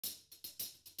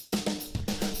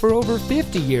for over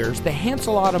 50 years, the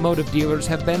Hansel Automotive Dealers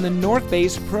have been the North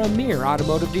Bay's premier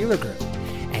automotive dealer group.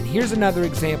 And here's another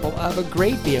example of a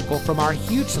great vehicle from our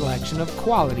huge selection of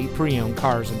quality pre-owned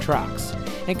cars and trucks.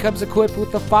 And comes equipped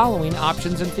with the following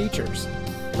options and features: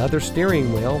 leather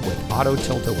steering wheel with auto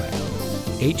tilt-away,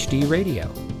 HD radio,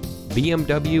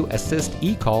 BMW Assist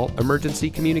eCall emergency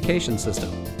communication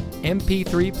system,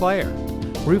 MP3 player,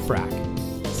 roof rack,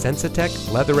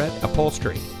 Sensitech leatherette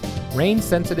upholstery,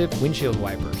 rain-sensitive windshield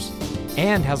wipers,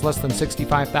 and has less than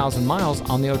 65,000 miles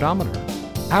on the odometer.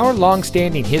 Our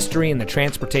long-standing history in the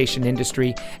transportation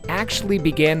industry actually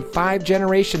began 5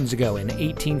 generations ago in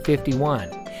 1851,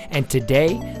 and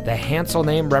today the Hansel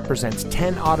name represents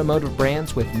 10 automotive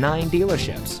brands with 9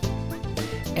 dealerships.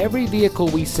 Every vehicle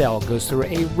we sell goes through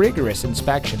a rigorous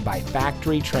inspection by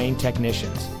factory-trained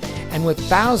technicians, and with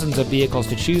thousands of vehicles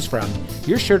to choose from,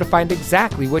 you're sure to find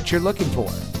exactly what you're looking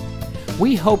for.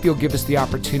 We hope you'll give us the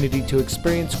opportunity to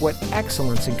experience what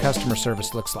excellence in customer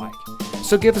service looks like.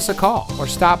 So give us a call or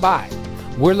stop by.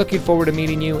 We're looking forward to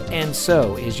meeting you, and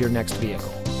so is your next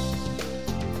vehicle.